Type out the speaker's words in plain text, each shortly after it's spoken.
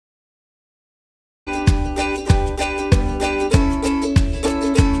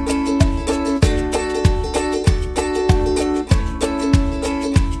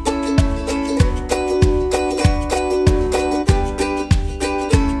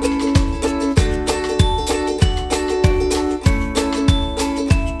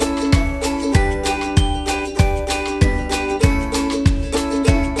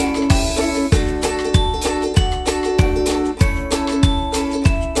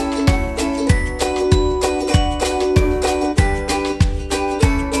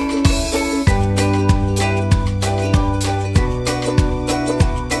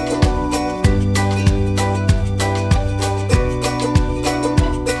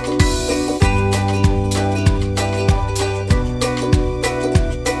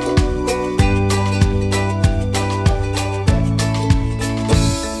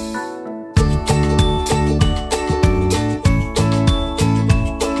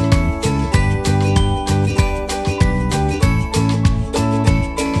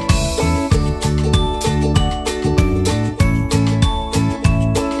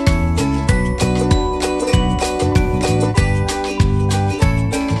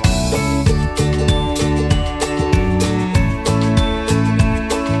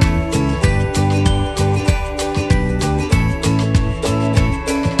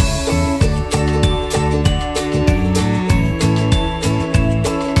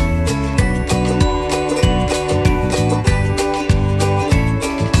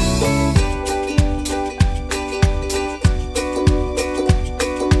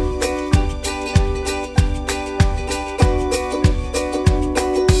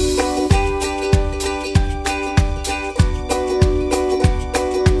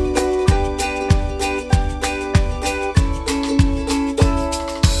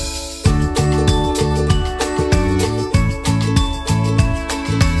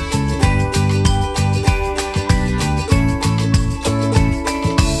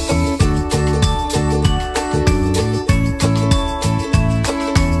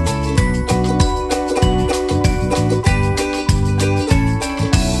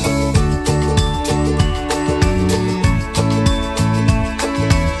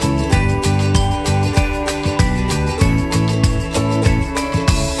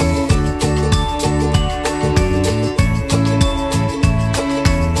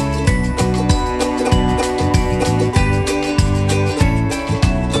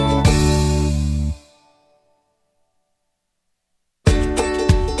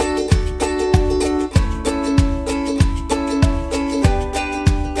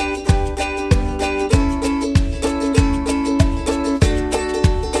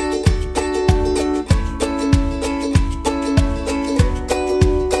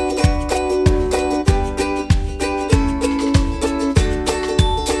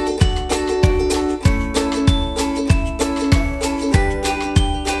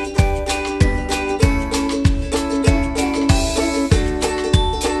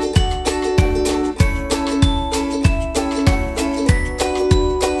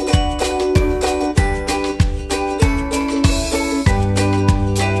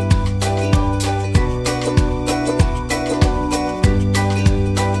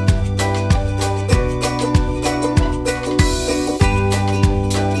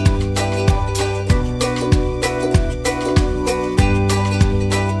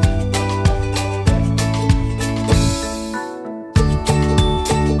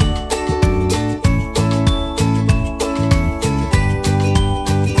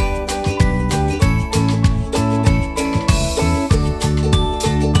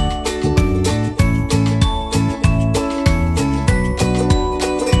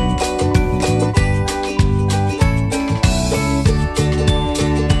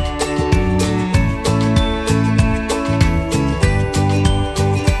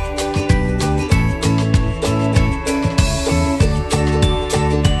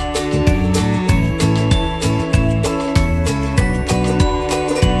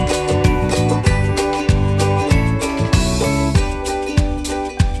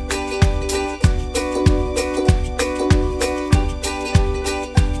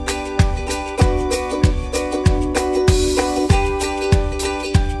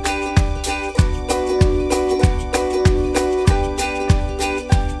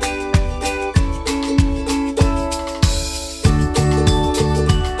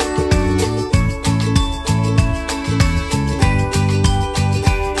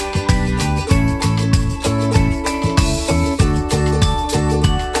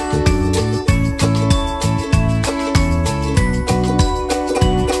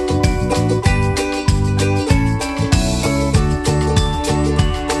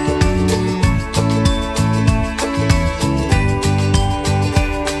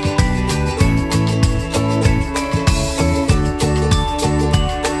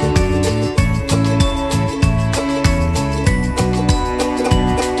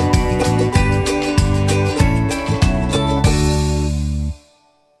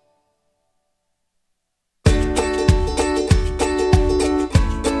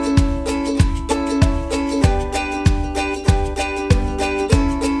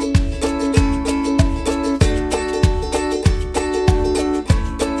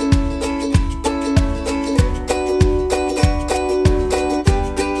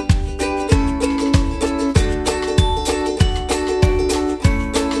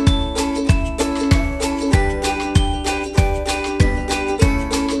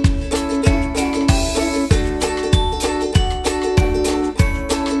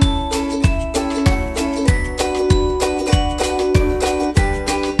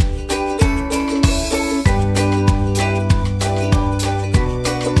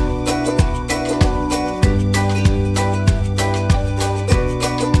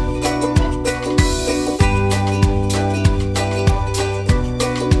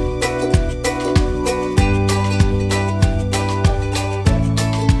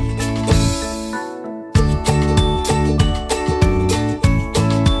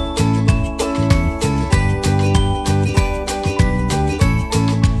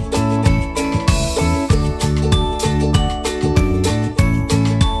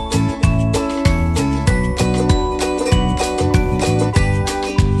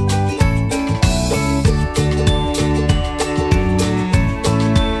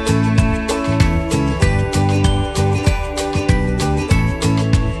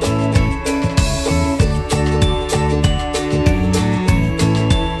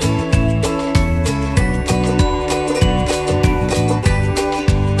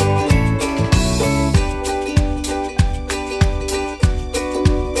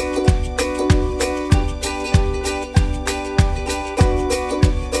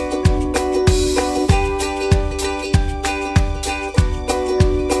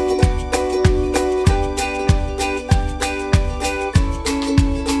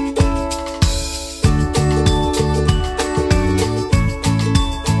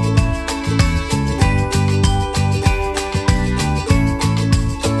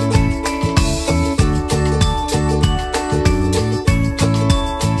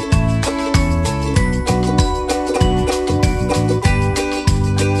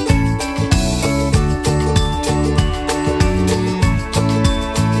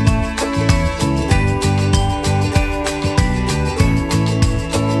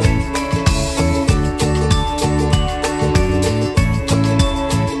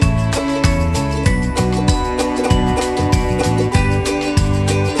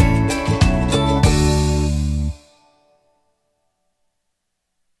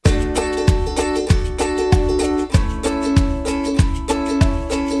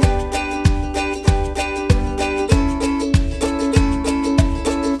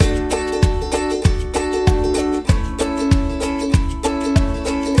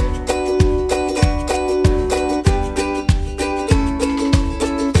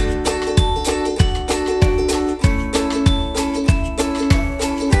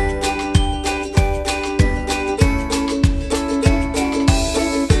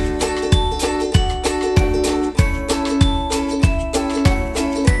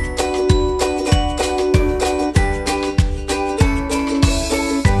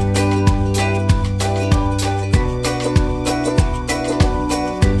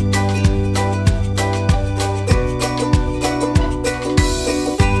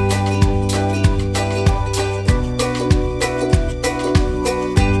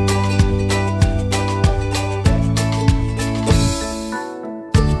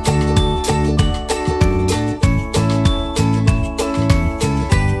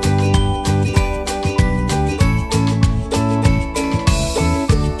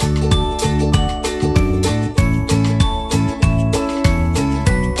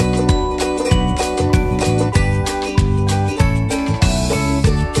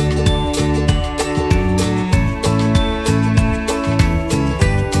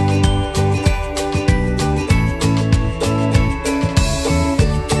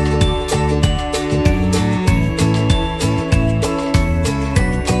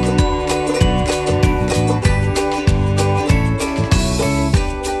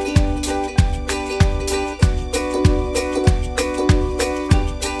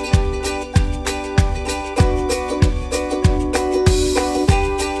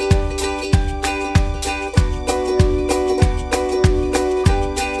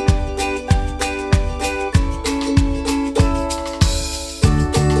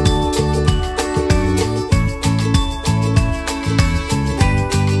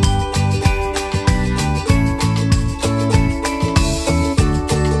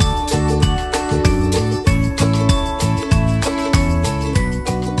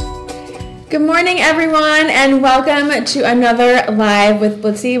morning, everyone, and welcome to another Live with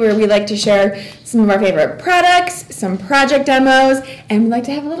Blitsy, where we like to share some of our favorite products, some project demos, and we like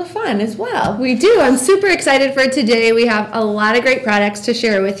to have a little fun as well. We do. I'm super excited for today. We have a lot of great products to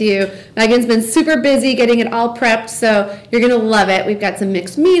share with you. Megan's been super busy getting it all prepped, so you're going to love it. We've got some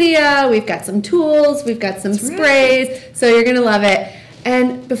mixed media, we've got some tools, we've got some sprays, so you're going to love it.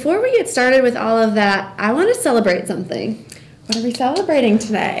 And before we get started with all of that, I want to celebrate something. What are we celebrating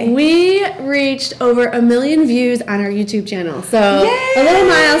today? We reached over 1 million views on our YouTube channel. So Yay! A little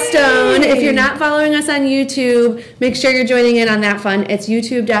milestone. If you're not following us on YouTube, make sure you're joining in on that fun. It's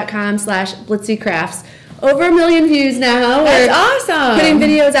youtube.com/blitsycrafts. Over 1 million views now. That's awesome. Putting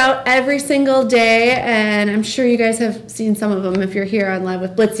videos out every single day, and I'm sure you guys have seen some of them if you're here on Live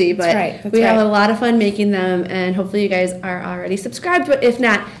with Blitsy. But we have a lot of fun making them, and hopefully you guys are already subscribed. But if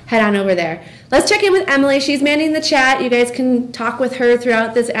not, head on over there. Let's check in with Emily. She's manning the chat. You guys can talk with her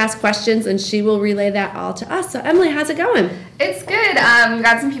throughout this Ask Questions, and she will relay that all to us. So Emily, how's it going? It's good. We've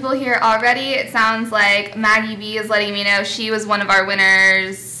got some people here already. It sounds like Maggie B is letting me know she was one of our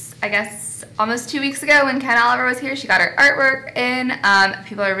winners, I guess, almost 2 weeks ago when Ken Oliver was here. She got her artwork in.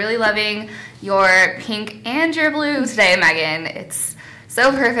 People are really loving your pink and your blue today, Megan. It's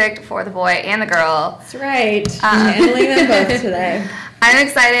so perfect for the boy and the girl. That's right. Handling them both today. I'm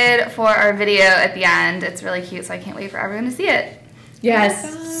excited for our video at the end. It's really cute, so I can't wait for everyone to see it.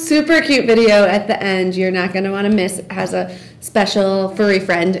 Yes, super cute video at the end. You're not going to want to miss. It has a special furry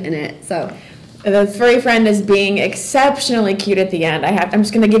friend in it. So the furry friend is being exceptionally cute at the end. I'm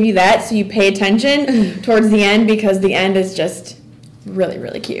just going to give you that so you pay attention towards the end, because the end is just really,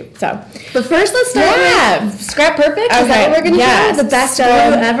 really cute. So, but first let's start with ScraPerfect. Is that what we're going to do? The best glue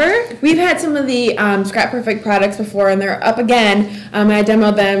ever? We've had some of the ScraPerfect products before, and they're up again. I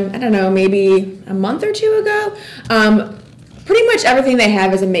demoed them, I don't know, maybe a month or two ago. Pretty much everything they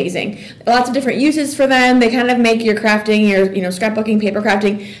have is amazing. Lots of different uses for them. They kind of make your crafting, your scrapbooking, paper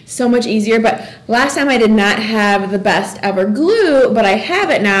crafting so much easier. But last time I did not have the best ever glue, but I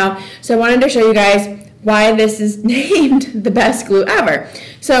have it now. So I wanted to show you guys why this is named the best glue ever.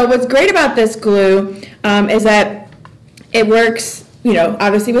 So what's great about this glue is that it works,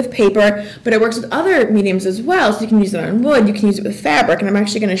 obviously with paper, but it works with other mediums as well. So you can use it on wood, you can use it with fabric, and I'm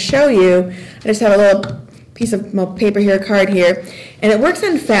actually going to show you. I just have a little piece of paper here, a card here, and it works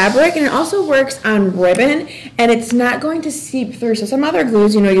on fabric, and it also works on ribbon, and it's not going to seep through. So some other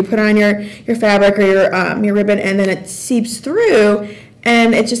glues, you put on your fabric or your ribbon, and then it seeps through,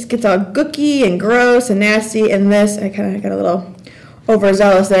 and it just gets all gooky and gross and nasty. And this, I kind of got a little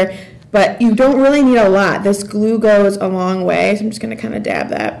overzealous there, but you don't really need a lot. This glue goes a long way, so I'm just going to kind of dab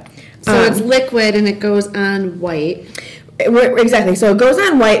that. So it's liquid and it goes on white. Exactly. So it goes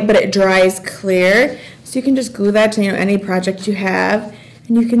on white, but it dries clear. So you can just glue that to any project you have,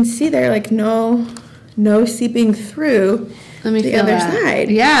 and you can see there no seeping through the other side.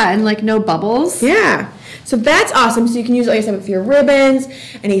 Yeah, and no bubbles. Yeah. So that's awesome. So you can use it, like I said, with your ribbons,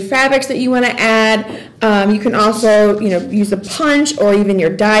 any fabrics that you want to add. You can also, use a punch or even your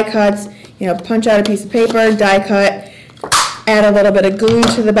die cuts. Punch out a piece of paper, die cut, add a little bit of glue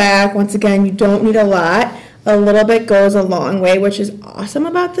to the back. Once again, you don't need a lot. A little bit goes a long way, which is awesome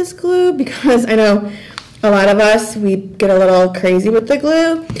about this glue, because I know a lot of us, we get a little crazy with the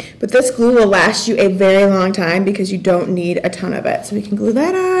glue, but this glue will last you a very long time because you don't need a ton of it. So we can glue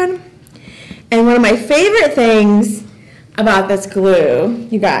that on. And one of my favorite things about this glue,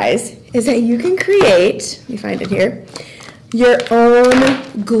 you guys, is that you can create, let me find it here, your own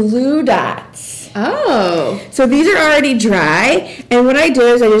glue dots. Oh. So these are already dry, and what I did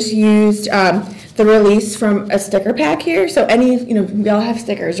is I just used the release from a sticker pack here. So we all have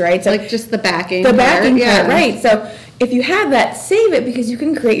stickers, right? So just the backing. The backing part, right. So if you have that, save it, because you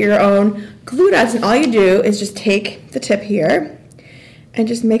can create your own glue dots, and all you do is just take the tip here and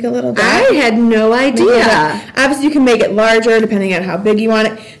just make a little dot. I had no idea. Obviously, you can make it larger depending on how big you want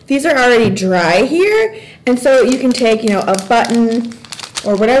it. These are already dry here, and so you can take, a button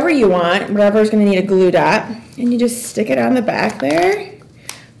or whatever you want, whatever is going to need a glue dot, and you just stick it on the back there,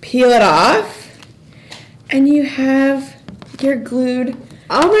 peel it off, and you have your glued.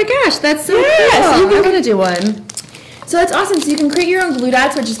 Oh my gosh, that's so cool. I'm going to do one. So that's awesome. So you can create your own glue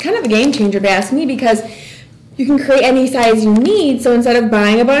dots, which is kind of a game changer if you ask me, because you can create any size you need. So instead of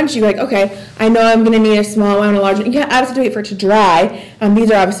buying a bunch, you're like, okay, I know I'm going to need a small one, a large one. You can obviously wait for it to dry.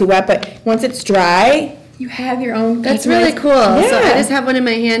 These are obviously wet, but once it's dry, you have your own. That's really cool. Yeah. So I just have one in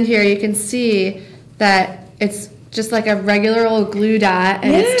my hand here. You can see that it's just like a regular old glue dot,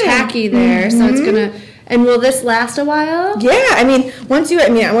 and it's tacky there. So it's going to And will this last a while? Yeah, I mean, once you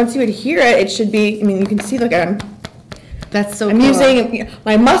adhere it, it should be, I mean, you can see, look, I'm That's so I'm cool. using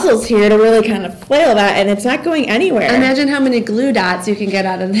my muscles here to really kind of flail that, and it's not going anywhere. Imagine how many glue dots you can get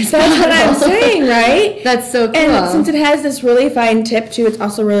out of this. That's what I'm saying, right? That's so cool. And since it has this really fine tip too, it's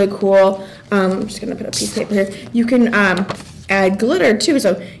also really cool. I'm just gonna put a piece of paper here. You can add glitter too,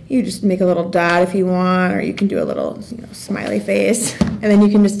 so you just make a little dot if you want, or you can do a little smiley face, and then you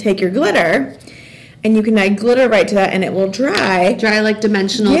can just take your glitter and you can add glitter right to that, and it will dry. Dry like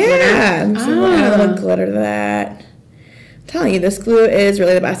dimensional glitter. Yeah. So we'll add a little glitter to that. I'm telling you, this glue is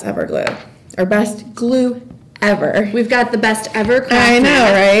really the best ever glue, or best glue ever. We've got the best ever craft. I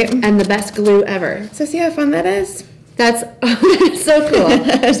know, right? And the best glue ever. So see how fun that is? That's so cool.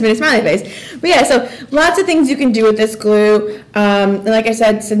 I just made a smiley face. But yeah, so lots of things you can do with this glue. And like I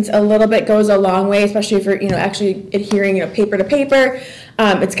said, since a little bit goes a long way, especially if you're actually adhering paper to paper,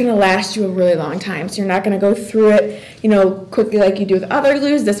 it's going to last you a really long time. So you're not going to go through it quickly like you do with other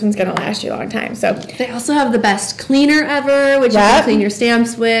glues. This one's going to last you a long time. So they also have the best cleaner ever, which you can clean your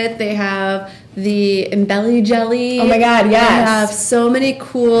stamps with. They have the Embelly Jelly. Oh my God, yes. They have so many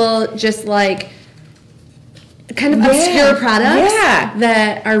cool, just like kind of obscure products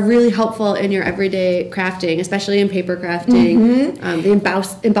that are really helpful in your everyday crafting, especially in paper crafting. The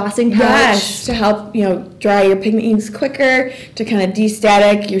embossing pouch to help dry your pigment inks quicker, to kind of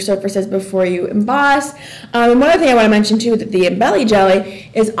de-static your surfaces before you emboss. And one other thing I want to mention too, that the Embelly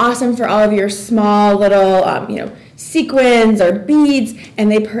Jelly is awesome for all of your small little sequins or beads, and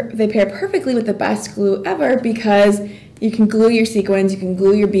they pair perfectly with the best glue ever, because you can glue your sequins, you can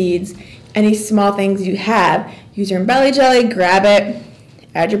glue your beads, any small things you have. Use your Embelly Jelly, grab it,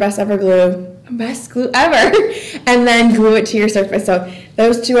 add your best ever glue, best glue ever, and then glue it to your surface. So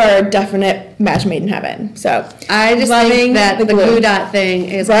those two are a definite match made in heaven. So I just think that the glue dot thing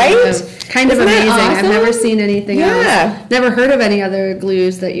is kind of amazing. Awesome? I've never seen anything else. Never heard of any other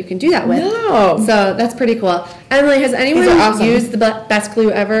glues that you can do that with. No. So that's pretty cool. Emily, has anyone used the best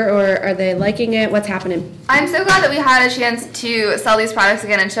glue ever, or are they liking it? What's happening? I'm so glad that we had a chance to sell these products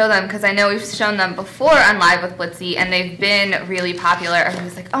again and show them, because I know we've shown them before on Live with Blitsy, and they've been really popular.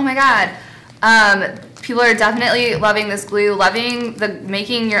 Everybody's like, oh my God. People are definitely loving this glue, loving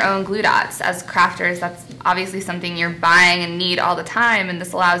making your own glue dots. As crafters, that's obviously something you're buying and need all the time, and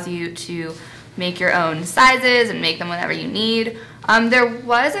this allows you to make your own sizes and make them whenever you need. There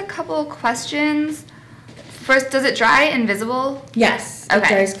was a couple of questions. First, does it dry invisible? Yes, it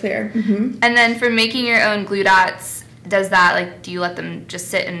dries clear. And then for making your own glue dots, does that, do you let them just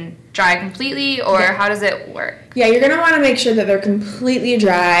sit and dry completely, or how does it work? Yeah, you're going to want to make sure that they're completely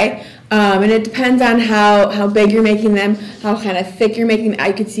dry. And it depends on how big you're making them, how kind of thick you're making them.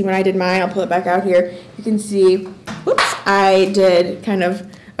 I could see when I did mine, I'll pull it back out here. You can see, whoops, I did kind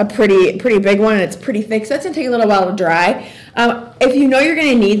of a pretty big one, and it's pretty thick, so it's going to take a little while to dry. If you know you're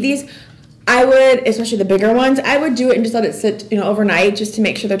going to need these, I would, especially the bigger ones, I would do it and just let it sit, overnight, just to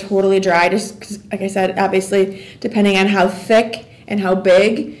make sure they're totally dry. Just because, like I said, obviously, depending on how thick and how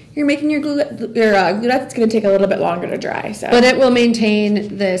big you're making your glue dots, it's going to take a little bit longer to dry. So, but it will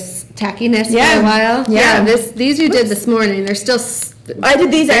maintain this tackiness for a while. Yeah. These you did this morning. They're still. I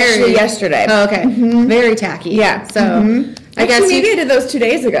did these actually yesterday. Oh, okay. Very tacky. Yeah. So. I guess maybe I did those 2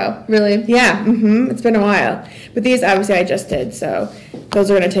 days ago. Really? Yeah. It's been a while. But these, obviously, I just did, so those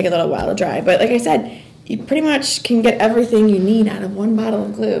are going to take a little while to dry. But like I said, you pretty much can get everything you need out of one bottle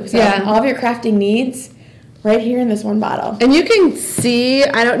of glue. So all of your crafting needs right here in this one bottle. And you can see,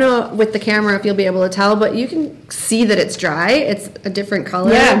 I don't know with the camera if you'll be able to tell, but you can see that it's dry. It's a different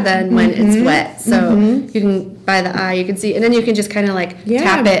color than when it's wet. So you can, by the eye, you can see, and then you can just kind of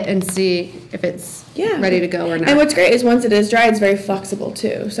tap it and see if it's ready to go or not. And what's great is once it is dry, it's very flexible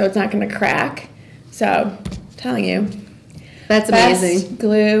too. So it's not going to crack. So, I'm telling you. That's amazing. Best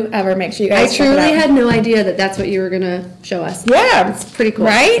glue ever. Make sure you guys check it out. I truly had no idea that that's what you were going to show us. Yeah. It's pretty cool.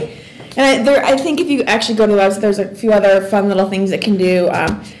 Right? And I think if you actually go to the website, there's a few other fun little things it can do,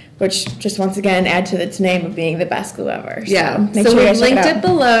 which just once again add to its name of being the best glue ever. So we've linked it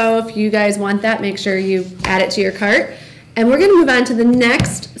below. If you guys want that, make sure you add it to your cart. And we're going to move on to the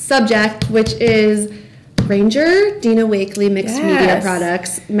next subject, which is Ranger Dina Wakley mixed media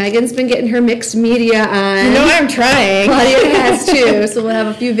products. Megan's been getting her mixed media on. You know I'm trying. Claudia has too. So we'll have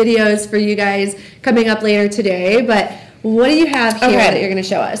a few videos for you guys coming up later today. But what do you have here that you're going to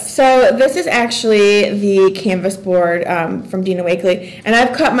show us? So this is actually the canvas board from Dina Wakley, and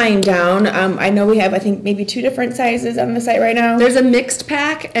I've cut mine down. I know we have, I think, maybe 2 different sizes on the site right now. There's a mixed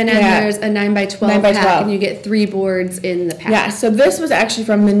pack, and then there's a 9x12 pack, and you get 3 boards in the pack. Yeah, so this was actually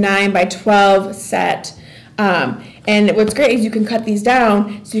from the 9x12 set. And And what's great is you can cut these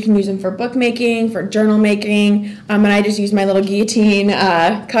down so you can use them for bookmaking, for journal making, and I just used my little guillotine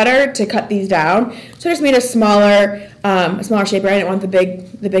cutter to cut these down. So I just made a smaller shaper. I didn't want the big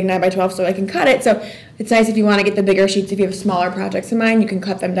 9x12 so I can cut it. So it's nice if you want to get the bigger sheets. If you have smaller projects in mind, you can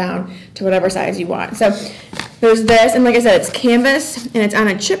cut them down to whatever size you want. So there's this, and like I said, it's canvas and it's on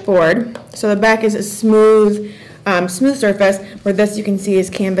a chipboard. So the back is a smooth surface, where this you can see is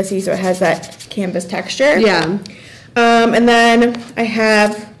canvasy, so it has that canvas texture. Yeah. And then I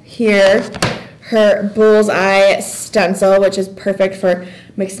have here her Bullseye stencil, which is perfect for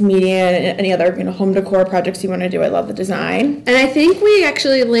mixed media and any other home decor projects you want to do. I love the design. And I think we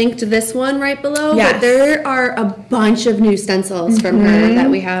actually linked this one right below. Yes. But there are a bunch of new stencils from her that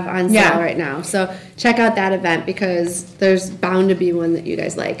we have on sale right now. So check out that event because there's bound to be one that you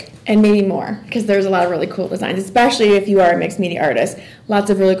guys like. And maybe more, because there's a lot of really cool designs, especially if you are a mixed media artist. Lots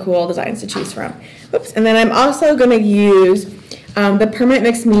of really cool designs to choose from. Oops. And then I'm also going to use the Permanent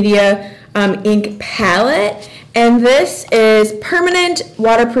Mixed Media ink palette. And this is permanent,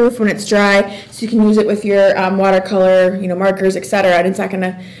 waterproof when it's dry, so you can use it with your watercolor, markers, etc. And it's not going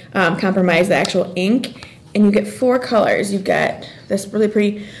to compromise the actual ink. And you get 4 colors. You get this really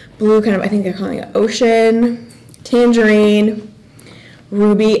pretty blue, kind of, I think they're calling it ocean, tangerine,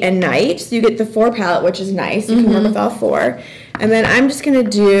 ruby, and night. So you get the 4 palette, which is nice. You can work with all 4. And then I'm just going to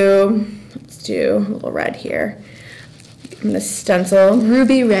do, let's do a little red here. I'm going to stencil.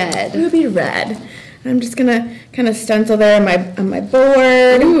 Ruby red. Ruby red. I'm just gonna kind of stencil there on my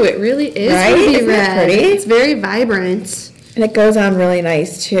board. Ooh, it really is right? ruby Isn't red. It pretty? It's very vibrant. And it goes on really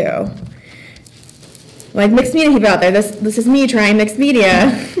nice too. Like mixed media people out there, this is me trying mixed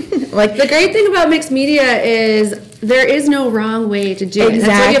media. Like the great thing about mixed media is there is no wrong way to do it. Exactly.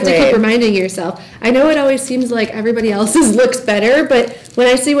 That's why you have to keep reminding yourself. I know it always seems like everybody else's looks better, but when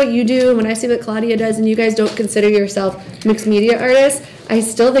I see what you do, when I see what Claudia does, and you guys don't consider yourself mixed media artists, I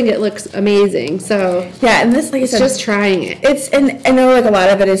still think it looks amazing. So yeah, and this, like I said, just trying it. And I know like a lot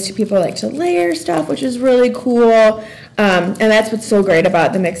of it is to people like to layer stuff, which is really cool. And that's what's so great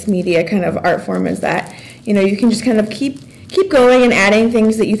about the mixed media kind of art form is that you can just kind of keep going and adding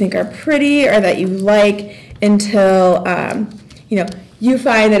things that you think are pretty or that you like until you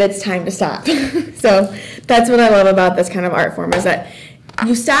find that it's time to stop. So that's what I love about this kind of art form is that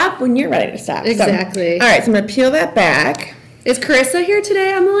you stop when you're ready to stop. Exactly. So, all right, so I'm going to peel that back. Is Carissa here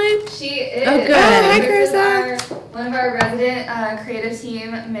today, Emily? She is. Oh, good. Oh, hi, Carissa. One of our resident creative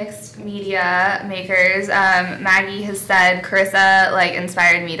team mixed media makers. Maggie has said Carissa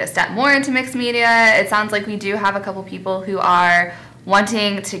inspired me to step more into mixed media. It sounds like we do have a couple people who are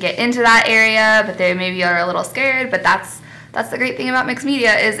wanting to get into that area, but they maybe are a little scared. But that's the great thing about mixed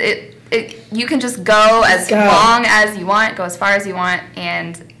media is you can just go as long as you want, go as far as you want,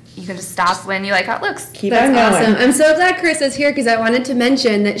 and you can just stop when you like how it looks. That's awesome. I'm so glad Carissa's here because I wanted to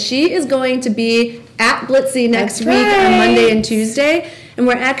mention that she is going to be at Blitsy next week on Monday and Tuesday. And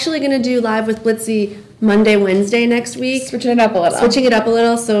we're actually going to do Live with Blitsy Monday, Wednesday next week. Switching it up a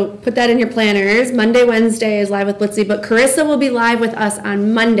little. So put that in your planners. Monday, Wednesday is Live with Blitsy. But Carissa will be live with us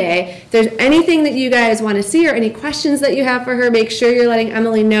on Monday. If there's anything that you guys want to see or any questions that you have for her, make sure you're letting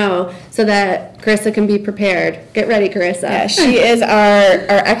Emily know so that Carissa can be prepared. Get ready, Carissa. Yeah, she is our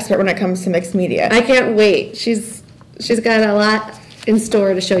expert when it comes to mixed media. I can't wait. She's got a lot in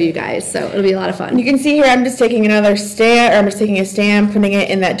store to show you guys, so it'll be a lot of fun. You can see here I'm just taking a stamp, putting it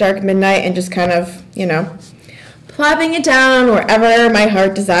in that dark midnight, and just kind of, plopping it down wherever my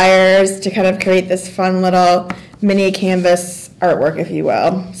heart desires to kind of create this fun little mini canvas artwork, if you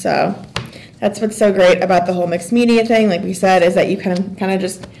will. So that's what's so great about the whole mixed media thing, like we said, is that you can kind of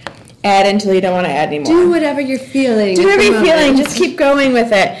just add until you don't want to add anymore. Do whatever you're feeling. Just keep going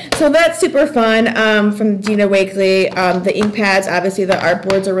with it. So that's super fun from Dina Wakley. The ink pads, obviously the art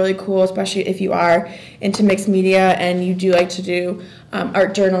boards are really cool, especially if you are into mixed media and you do like to do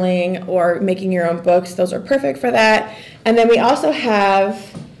art journaling or making your own books. Those are perfect for that. And then we also have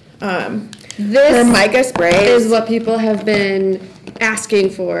this Mica sprays. Is what people have been asking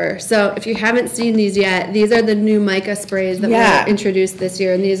for. So if you haven't seen these yet, these are the new Mica sprays that were introduced this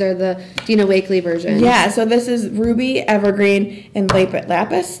year, and these are the Dina Wakley versions. Yeah, so this is Ruby, Evergreen, and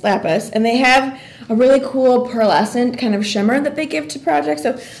Lapis, and they have a really cool pearlescent kind of shimmer that they give to projects.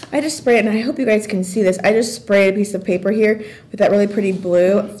 So I just spray it, and I hope you guys can see this. I just sprayed a piece of paper here with that really pretty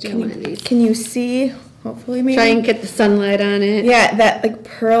blue. Can you see? Hopefully, maybe. Try and get the sunlight on it. Yeah, that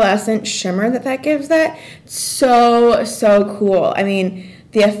pearlescent shimmer that gives that. So cool. I mean,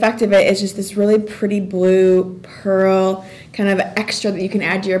 the effect of it is just this really pretty blue pearl kind of extra that you can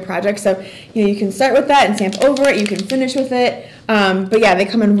add to your project. So, you can start with that and stamp over it. You can finish with it. But yeah, they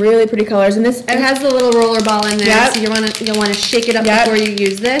come in really pretty colors. And it has the little roller ball in there, so you'll want to shake it up before you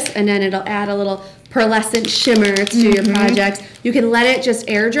use this, and then it'll add a little pearlescent shimmer to your project. You can let it just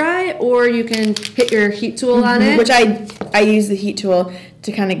air dry, or you can hit your heat tool on it. Which I use the heat tool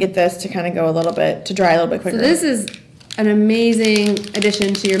to kind of get this to kind of go a little bit, to dry a little bit quicker. So this is an amazing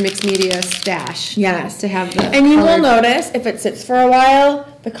addition to your mixed media stash. Yes. To have the And you will notice if it sits for a while,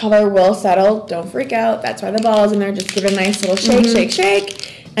 the color will settle. Don't freak out. That's why the ball is in there. Just give it a nice little shake, shake,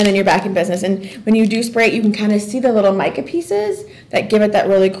 shake. And then you're back in business. And when you do spray it, you can kind of see the little mica pieces that give it that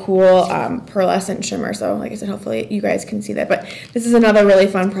really cool pearlescent shimmer. So like I said, hopefully you guys can see that. But this is another really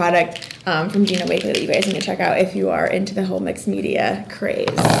fun product from Dina Wakley that you guys need to check out if you are into the whole mixed media craze.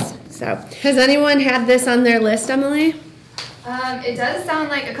 So, has anyone had this on their list, Emily? It does sound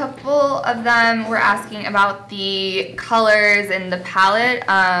like a couple of them were asking about the colors in the palette.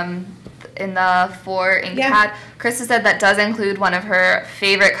 In the 4 ink pad. Krista said that does include one of her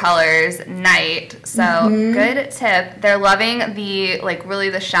favorite colors, Night. So good tip. They're loving the really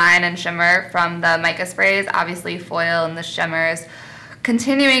the shine and shimmer from the mica sprays. Obviously foil and the shimmers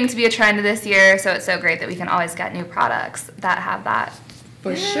continuing to be a trend this year. So it's so great that we can always get new products that have that.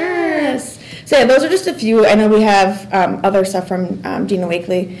 For sure. So yeah, those are just a few. I know we have other stuff from Dina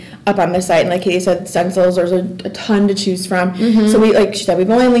Wakley up on the site, and like Katie said, Stencils, there's a ton to choose from. So we, like she said, we've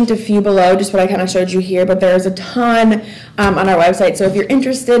only linked a few below, just what I kind of showed you here, but there's a ton on our website. So if you're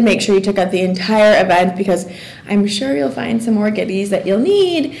interested, make sure you check out the entire event, because I'm sure you'll find some more goodies that you'll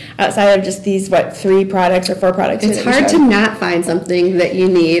need outside of just these 3 products or 4 products. It's hard to not find something that you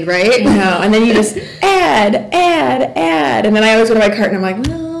need, right? No, and then you just add, and then I always go to my cart and I'm like,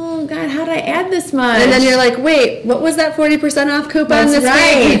 oh God, how did I add this much? And then you're like, wait, what was that 40% off coupon this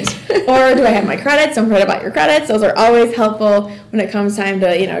week? Or do I have my credits? Don't forget about your credits. Those are always helpful when it comes time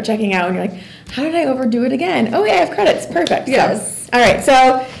to checking out, and you're like, how did I overdo it again? Oh yeah, I have credits. Perfect. Yes. So, all right.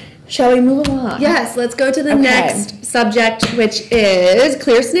 So shall we move along? Yes. Let's go to the next subject, which is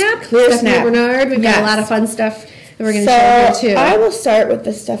Clearsnap. Clearsnap. Barnard. We've got a lot of fun stuff that we're going to share here too. I will start with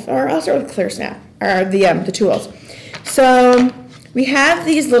this stuff, or I'll start with Clearsnap, or the tools. So we have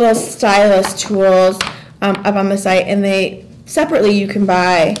these little stylus tools up on the site, and they separately you can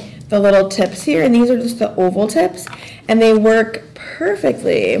buy the little tips here, and these are just the oval tips, and they work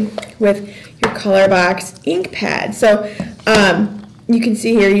perfectly with your ColorBox ink pad. So you can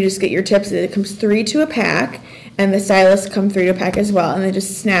see here, you just get your tips, it comes 3 to a pack, and the stylus come 3 to a pack as well, and they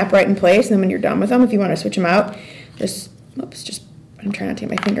just snap right in place. And then when you're done with them, if you want to switch them out, I'm trying not to get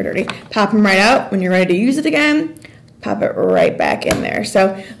my finger dirty, pop them right out. When you're ready to use it again, pop it right back in there.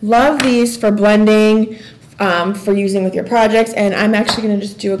 So love these for blending, for using with your projects. And I'm actually going to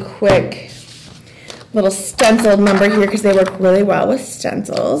just do a quick little stenciled number here, because they work really well with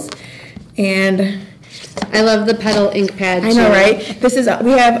stencils. And I love the Petal ink pad. I know, right? This is,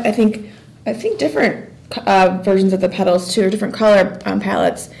 we have I think different versions of the Petals too, or different color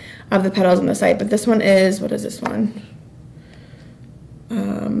palettes of the Petals on the site. But this one is, what is this one?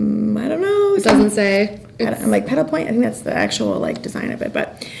 I don't know. It doesn't say. I'm like Petal Point. I think that's the actual design of it.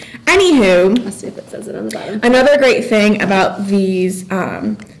 But anywho, let's see if it says it on the bottom. Another great thing about these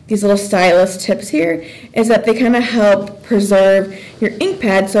little stylus tips here is that they kind of help preserve your ink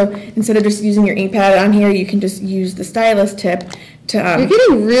pad. So instead of just using your ink pad on here, you can just use the stylus tip to. You're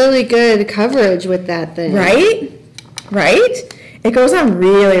getting really good coverage with that thing. Right? It goes on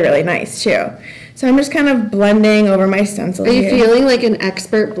really, really nice too. So I'm just kind of blending over my stencil. Are you feeling like an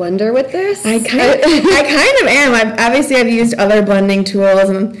expert blender with this? I kind of am. I've used other blending tools,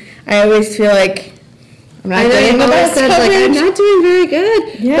 and I always feel like I'm not doing the best coverage. I'm not doing very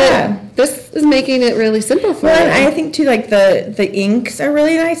good. Yeah. But this is making it really simple for you. And I think too, the inks are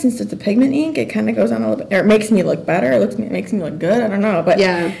really nice. Since it's a pigment ink, it kind of goes on a little bit, or it makes me look better. It makes me look good. I don't know, but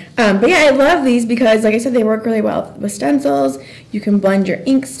yeah. I love these because, like I said, they work really well with stencils. You can blend your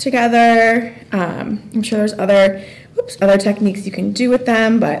inks together. I'm sure there's other techniques you can do with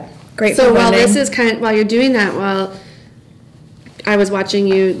them, but great. So while you're doing that, while I was watching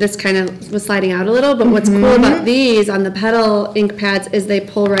you, this kind of was sliding out a little, but what's cool about these on the Petal ink pads is they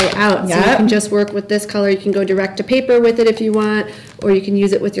pull right out. So you can just work with this color. You can go direct to paper with it if you want, or you can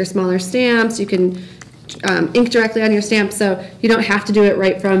use it with your smaller stamps. You can ink directly on your stamp, so you don't have to do it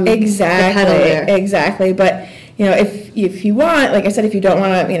right from the Petal there. Exactly. But if you want, like I said, if you don't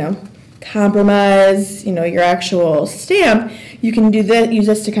want to, compromise, your actual stamp, you can use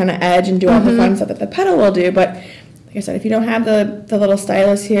this to kind of edge and do all the fun stuff that the Petal will do. But like I said, if you don't have the little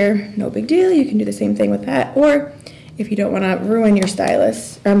stylus here, no big deal. You can do the same thing with that. Or if you don't want to ruin your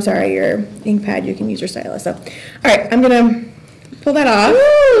stylus, or I'm sorry, your ink pad, you can use your stylus. So, all right, I'm gonna pull that off.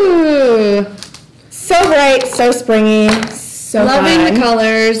 Ooh. So bright, so springy, so loving fun. the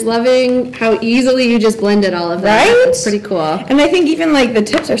colors, loving how easily you just blended all of that. Right? It's pretty cool. And I think even like the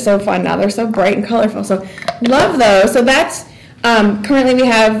tips are so fun now. They're so bright and colorful. So love those. So that's currently we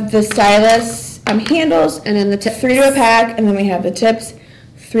have the stylus handles And then the tips. 3 to a pack, and then we have the tips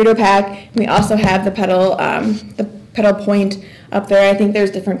 3 to a pack. And we also have the petal point up there. I think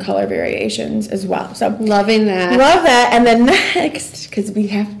there's different color variations as well. So Loving that. love that. And then next, because we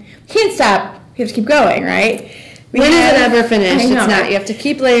can't stop. We have to keep going, right? When is it ever finished? It's not. You have to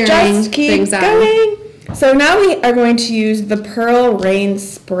keep layering Just keep things on. going. So now we are going to use the Pearl Rain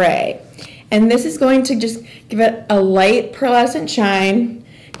Spray. And this is going to just give it a light pearlescent shine.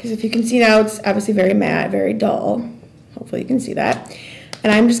 Because if you can see now, it's obviously very matte, very dull. Hopefully you can see that.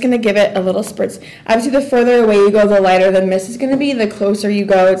 And I'm just going to give it a little spritz. Obviously, the further away you go, the lighter the mist is going to be. The closer you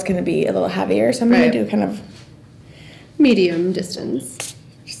go, it's going to be a little heavier. So I'm going to do kind of medium distance.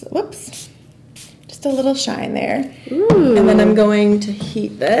 Whoops. Just a little shine there. Ooh. And then I'm going to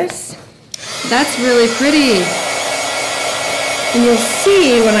heat this. That's really pretty. And you'll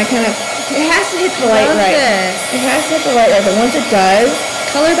see when I kind of, it has to hit the light right. This. It has to hit the light right, but once it does,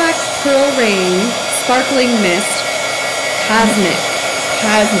 ColorBox Pearl Rain Sparkling Mist Cosmic.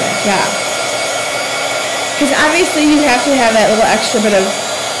 yeah. Because obviously you have to have that little extra bit of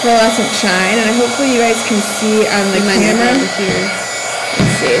fluorescent shine, and hopefully you guys can see on the camera.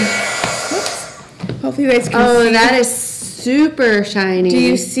 Let's see. Whoops. Hopefully you guys can see. Oh, that is super shiny. Do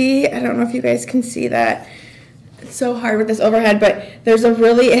you see? I don't know if you guys can see that. It's so hard with this overhead, but it has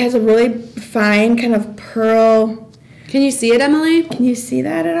a really fine kind of pearl. Can you see it, Emily? Can you see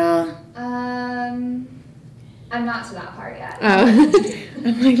that at all? I'm not to that part yet. Oh.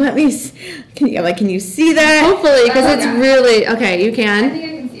 I'm like, can you see that? Hopefully, because it's yeah. really, okay, you I can. think I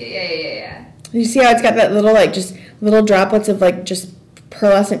can see it. Yeah. You see how it's got that little, like, just little droplets of, like, just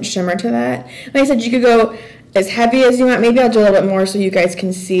pearlescent shimmer to that? Like I said, you could go as heavy as you want. Maybe I'll do a little bit more so you guys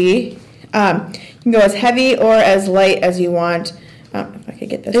can see. You can go as heavy or as light as you want. If I could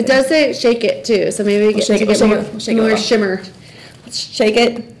get this. It does say shake it, too, so maybe we get more shimmer. Let's shake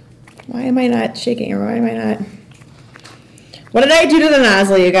it. Why am I not shaking, or why am I not? What did I do to the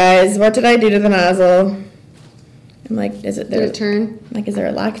nozzle, you guys? What did I do to the nozzle? I'm like, is it there? Did it turn? Like, is there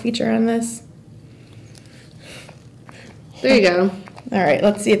a lock feature on this? There you go. All right,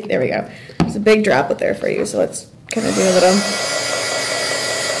 let's see if, there we go. There's a big droplet there for you, so let's kind of do a little.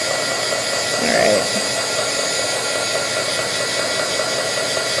 All right.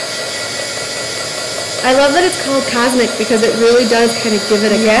 I love that it's called Cosmic because it really does kind of give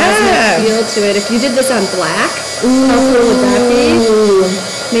it a cosmic feel to it. If you did this on black, how cool would that be?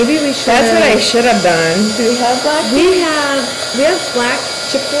 Maybe we should. That's what I should have done. Do we have black? We have black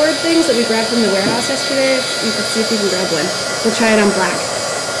chipboard things that we grabbed from the warehouse yesterday. You can see if we can grab one. We'll try it on black.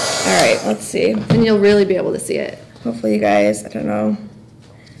 All right, let's see. And you'll really be able to see it. Hopefully you guys, I don't know,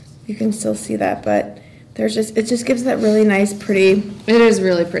 you can still see that, but it just gives that really nice, pretty. It is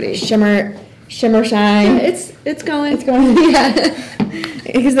really pretty. Shimmer shine. Yeah, it's going. It's going. Yeah.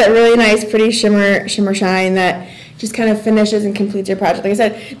 It gives that really nice, pretty shimmer shine that just kind of finishes and completes your project. Like I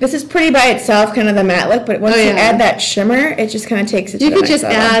said, this is pretty by itself, kind of the matte look, but once you add that shimmer, it just kind of takes it to the next level. You could just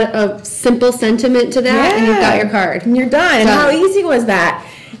add a simple sentiment to that, and you've got your card. And you're done. And how easy was that?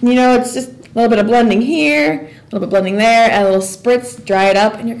 You know, it's just a little bit of blending here, a little bit of blending there, add a little spritz, dry it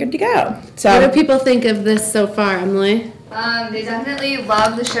up, and you're good to go. So, what do people think of this so far, Emily? They definitely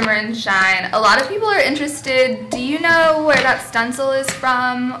love the shimmer and shine. A lot of people are interested. Do you know where that stencil is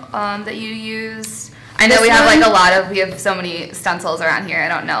from that you use? I know we have so many stencils around here. I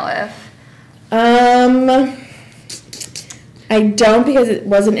don't know if. I don't, because it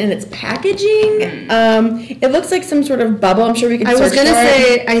wasn't in its packaging. It looks like some sort of bubble. I'm sure we can search for it. I was going to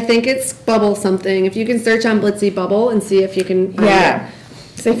say, I think it's bubble something. If you can search on Blitsy bubble and see if you can find it.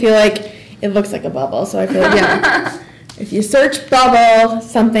 So I feel like it looks like a bubble. So I feel like, if you search bubble,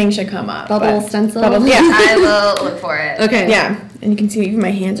 something should come up. Bubble stencil? Bubble, yeah. I will look for it. Okay. Yeah. And you can see even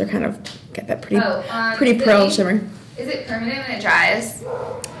my hands are kind of, got that pretty pearl shimmer. Is it permanent when it dries?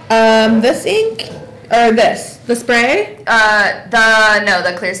 This ink, or this? The spray?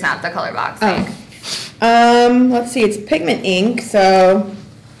 The Clearsnap, the ColorBox ink. Let's see, it's pigment ink, so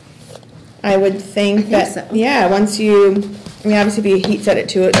I would think that, once you, obviously if you heat set it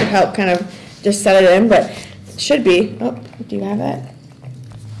to it, should help kind of just set it in, but it should be. Oh, do you have that?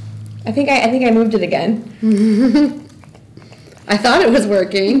 I think I moved it again. I thought it was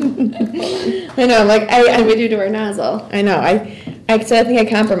working. I know, like what do we do to our nozzle? I know, I I think I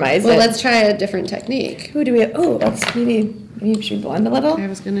compromised Well, it. let's try a different technique. Who do we have? Oh, let's maybe should we blend a little? I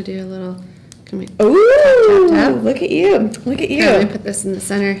was going to do a little... Can we Ooh, tap, tap? Look at you. Look at you. Okay, let me put this in the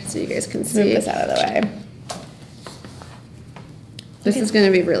center so you guys can see. Move this out of the way. This is going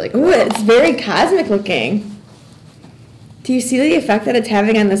to be really cool. Ooh, it's very cosmic looking. Do you see the effect that it's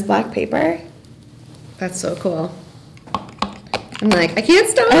having on this black paper? That's so cool. I'm like, I can't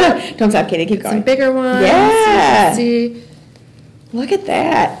stop. Don't stop, Katie. Keep going. Some bigger ones. Yeah. See. Look at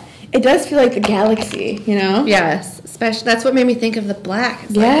that. It does feel like the galaxy, you know? Yes. Especially, that's what made me think of the black.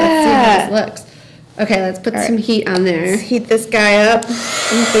 It's yeah. Like, let's see how this looks. Okay, let's put some heat on there. Let's heat this guy up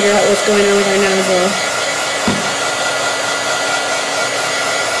and figure out what's going on with our nozzle.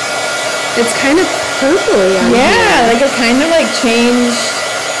 It's kind of purpley on here. Yeah, like it kind of like changed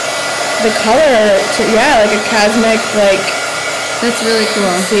the color to, like a cosmic, like. That's really cool.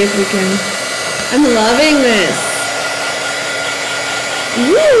 Let's see if we can. I'm loving this.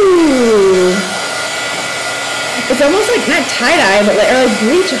 Ooh. It's almost like, not tie-dye, but like, or like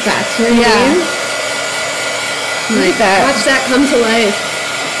bleach effect. You know what I mean? Like, watch that come to life.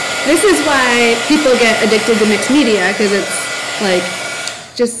 This is why people get addicted to mixed media, because it's like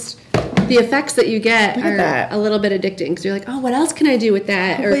just the effects that you get are a little bit addicting. Because you're like, oh, what else can I do with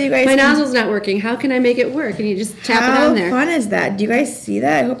that? Hopefully or my nozzle's not working. How can I make it work? And you just tap it on there. How fun is that? Do you guys see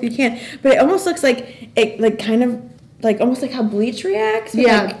that? I hope you can. But it almost looks like it, like kind of like almost like how bleach reacts with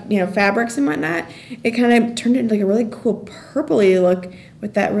like, you know, fabrics and whatnot. It kind of turned into like a really cool purpley look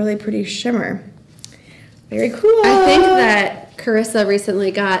with that really pretty shimmer. Very cool. I think that Carissa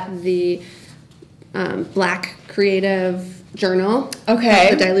recently got the Black Creative Journal.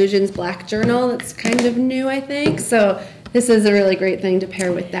 Okay. The Dilutions Black Journal. That's kind of new, I think. So this is a really great thing to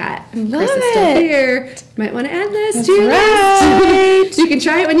pair with that. Love Chris is still here. Might want to add this to your list. You can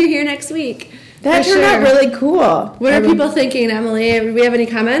try it when you're here next week. That turned out really cool. What are people thinking, Emily? Do we have any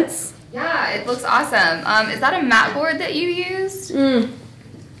comments? Yeah, it looks awesome. Is that a mat board that you used?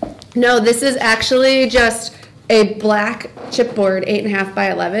 No, this is actually just a black chipboard, 8.5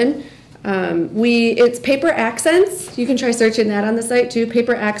 by 11. It's Paper Accents. You can try searching that on the site too.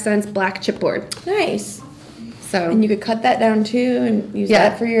 Paper Accents black chipboard. Nice. So and you could cut that down too and use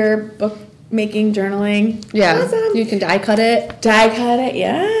that for your book making, journaling. Yeah. Awesome. You can die cut it. Die cut it,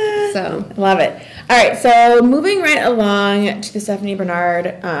 yeah. So love it. All right, so moving right along to the Stephanie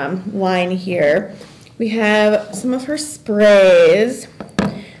Barnard line here, we have some of her sprays.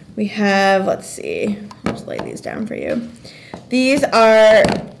 We have, let's see, I'll just lay these down for you. These are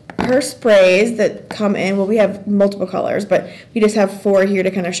her sprays that come in, well, we have multiple colors, but we just have 4 here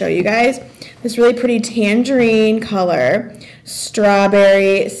to kind of show you guys. This really pretty tangerine color,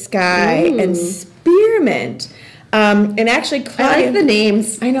 strawberry, sky, and spearmint. And actually, Claudia, I like the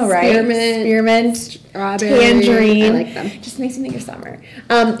names. I know, right? Spearmint, strawberry, tangerine. I like them. Just makes me think of summer.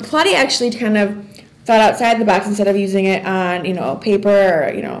 Claudia actually kind of thought outside the box. Instead of using it on, you know, paper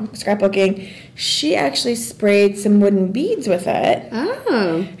or, you know, scrapbooking, she actually sprayed some wooden beads with it.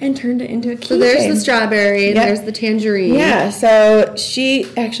 Oh. And turned it into a keychain. So there's the strawberry, there's the tangerine. Yeah, so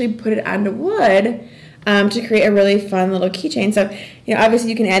she actually put it onto wood to create a really fun little keychain. So, you know, obviously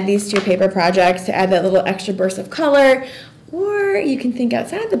you can add these to your paper projects to add that little extra burst of color, or you can think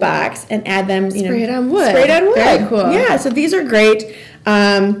outside the box and add them, you know. Spray it on wood. Spray it on wood. Very cool. Yeah, so these are great.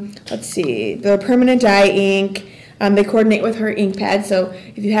 Let's see, the permanent dye ink. They coordinate with her ink pads, so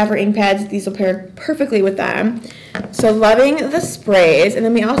if you have her ink pads, these will pair perfectly with them. So loving the sprays, and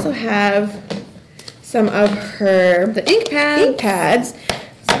then we also have some of her ink pads.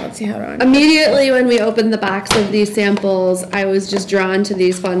 So let's see how to immediately when we opened the box of these samples, I was just drawn to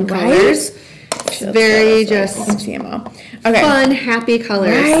these fun colors. Very just fun, happy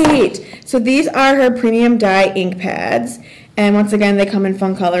colors. Right. So these are her premium dye ink pads. And once again, they come in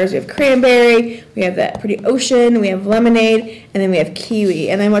fun colors. We have cranberry, we have that pretty ocean, we have lemonade, and then we have kiwi.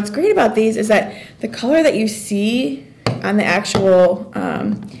 And then what's great about these is that the color that you see on the actual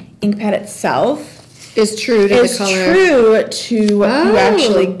ink pad itself is true to the color. True to what you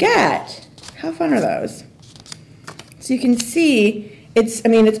actually get. How fun are those? So you can see it's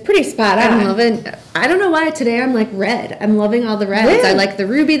pretty spot on. I'm loving, I don't know why today I'm like red. I'm loving all the reds. I like the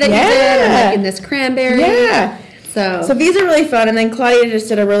ruby that you did. I'm liking this cranberry. Yeah. So these are really fun, and then Claudia just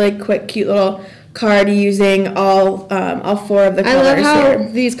did a really quick, cute little card using all 4 of the colors. I love how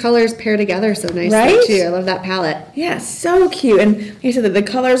these colors pair together so nicely too. I love that palette. Yeah, so cute. And like I said, the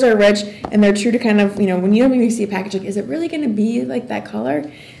colors are rich, and they're true to kind of, you know, when you don't even see a package, like, is it really going to be like that color?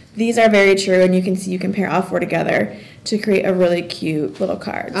 These are very true, and you can see you can pair all 4 together to create a really cute little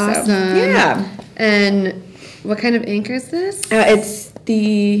card. Awesome. So, yeah. And what kind of ink is this? It's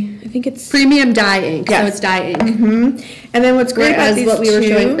I think it's premium dye ink. Yes. So it's dye ink. And then what's great about these what we were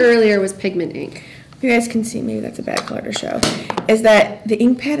showing earlier was pigment ink. You guys can see, maybe that's a bad color to show, is that the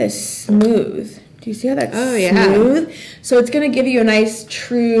ink pad is smooth. Do you see how that's smooth? So it's going to give you a nice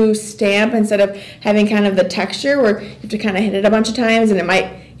true stamp instead of having kind of the texture where you have to kind of hit it a bunch of times and you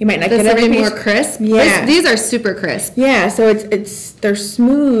might not get every more crisp. Yeah. These are super crisp. Yeah, so they're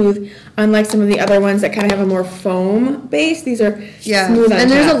smooth, unlike some of the other ones that kind of have a more foam base. These are smooth on and top.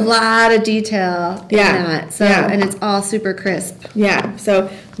 there's a lot of detail in that. So and it's all super crisp. Yeah, so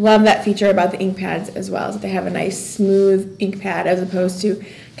love that feature about the ink pads as well. So they have a nice smooth ink pad as opposed to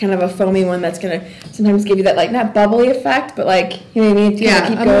kind of a foamy one that's gonna sometimes give you that like not bubbly effect, but like you know what I mean? Yeah,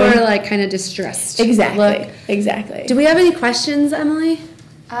 keep a going. more like kind of distressed Exactly. look. Exactly. Do we have any questions, Emily?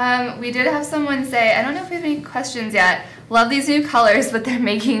 We did have someone say, I don't know if we have any questions yet. Love these new colors, but they're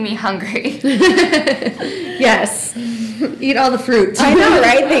making me hungry. Yes. Eat all the fruit. I know,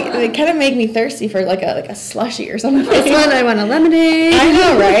 right? They kind of make me thirsty for like a slushie or something. This one, I want a lemonade. I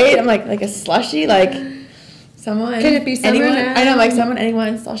know, right? I'm like a slushie, like someone. Can it be summer anyone? now? I know, like someone,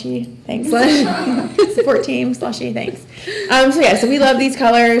 anyone, slushie, thanks. Support team, slushie, thanks. So we love these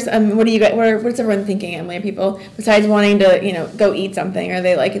colors. What do you got? What's everyone thinking, Emily? Are people, besides wanting to, go eat something, are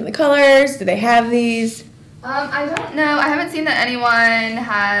they liking the colors? Do they have these? I don't know. I haven't seen that anyone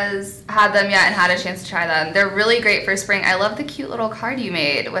has had them yet and had a chance to try them. They're really great for spring. I love the cute little card you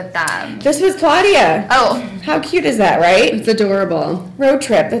made with them. This was Claudia. Oh. How cute is that, right? It's adorable. Road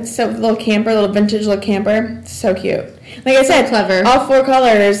trip. It's so little vintage little camper. So cute. Like I said, clever. All 4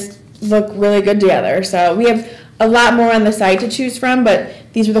 colors look really good together. So we have a lot more on the site to choose from, but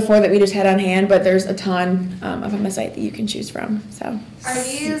these were the 4 that we just had on hand, but there's a ton up on the site that you can choose from. So. Are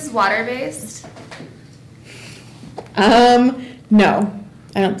these water-based? No,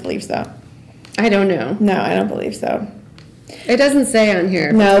 I don't believe so. I don't know. No, I don't believe so. It doesn't say on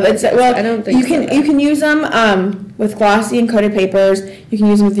here. No, that's I don't think you can use them with glossy and coated papers. You can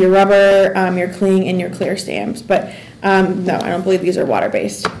use them with your rubber, your cling, and your clear stamps. But no, I don't believe these are water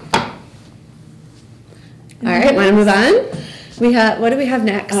based. All right, want to move on? What do we have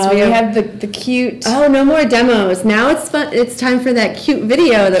next? We have the cute. Oh, no more demos. Now it's fun. It's time for that cute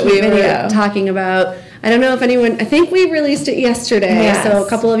video that we were talking about. I don't know if I think we released it yesterday, so a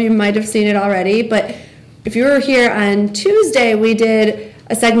couple of you might have seen it already, but if you were here on Tuesday, we did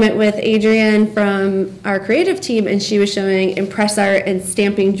a segment with Adrienne from our creative team, and she was showing impress art and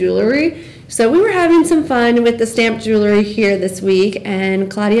stamping jewelry. So we were having some fun with the stamped jewelry here this week,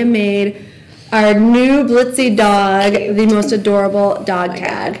 and Claudia made our new Blitsy dog, the most adorable dog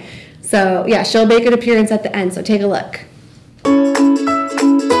tag. So yeah, she'll make an appearance at the end, so take a look.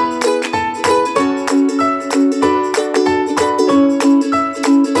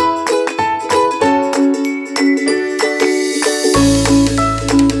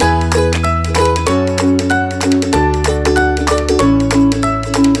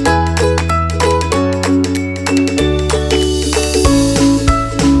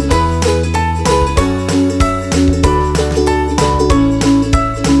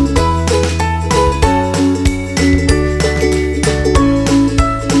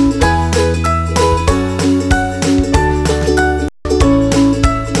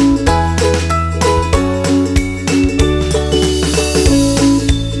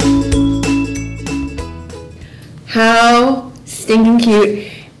 How stinking cute.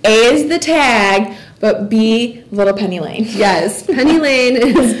 A is the tag, but B, little Penny Lane. Yes, Penny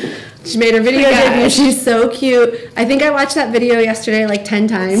Lane she made her video debut. She's so cute. I think I watched that video yesterday like 10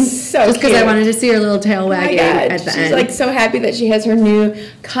 times. So just because I wanted to see her little tail wagging at the end. She's like so happy that she has her new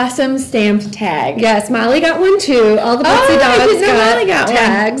custom stamped tag. Yes, Molly got one too. All the Blitsy dogs got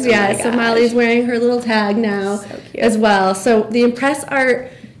tags. One. Yeah, so Molly's wearing her little tag now as well. So the Impress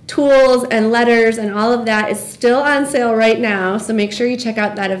Art tools and letters and all of that is still on sale right now, so make sure you check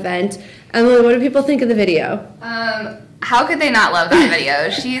out that event. Emily, what do people think of the video? How could they not love that video?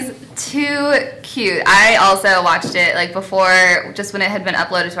 She's too cute. I also watched it like before, just when it had been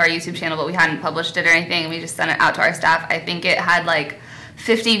uploaded to our YouTube channel, but we hadn't published it or anything. We just sent it out to our staff. I think it had like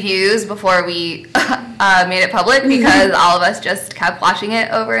 50 views before we made it public because all of us just kept watching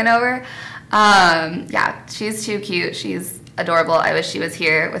it over and over. Yeah, she's too cute. She's adorable. I wish she was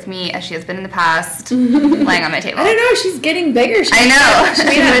here with me as she has been in the past, laying on my table. I don't know. She's getting bigger. I know. She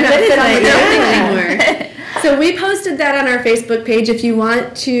might not fit on the table anymore. So we posted that on our Facebook page. If you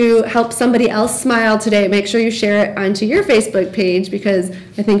want to help somebody else smile today, make sure you share it onto your Facebook page because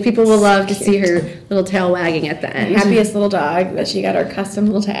I think people will love to see her little tail wagging at the end. Happiest little dog that she got her custom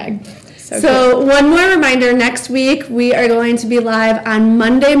little tag. So one more reminder, next week we are going to be live on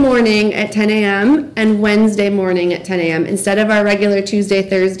Monday morning at 10 a.m. and Wednesday morning at 10 a.m. instead of our regular Tuesday,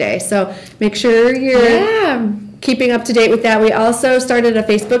 Thursday. So make sure you're keeping up to date with that. We also started a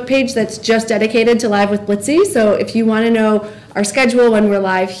Facebook page that's just dedicated to Live with Blitsy. So if you want to know our schedule, when we're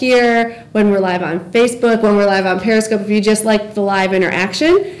live here, when we're live on Facebook, when we're live on Periscope, if you just like the live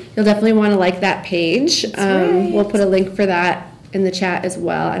interaction, you'll definitely want to like that page. We'll put a link for that in the chat as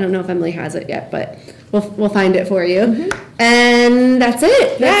well. I don't know if Emily has it yet, but we'll find it for you. And that's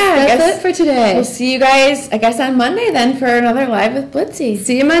it. That's it for today. We'll see you guys, I guess, on Monday then for another Live with Blitsy.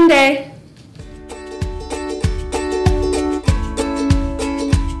 See you Monday.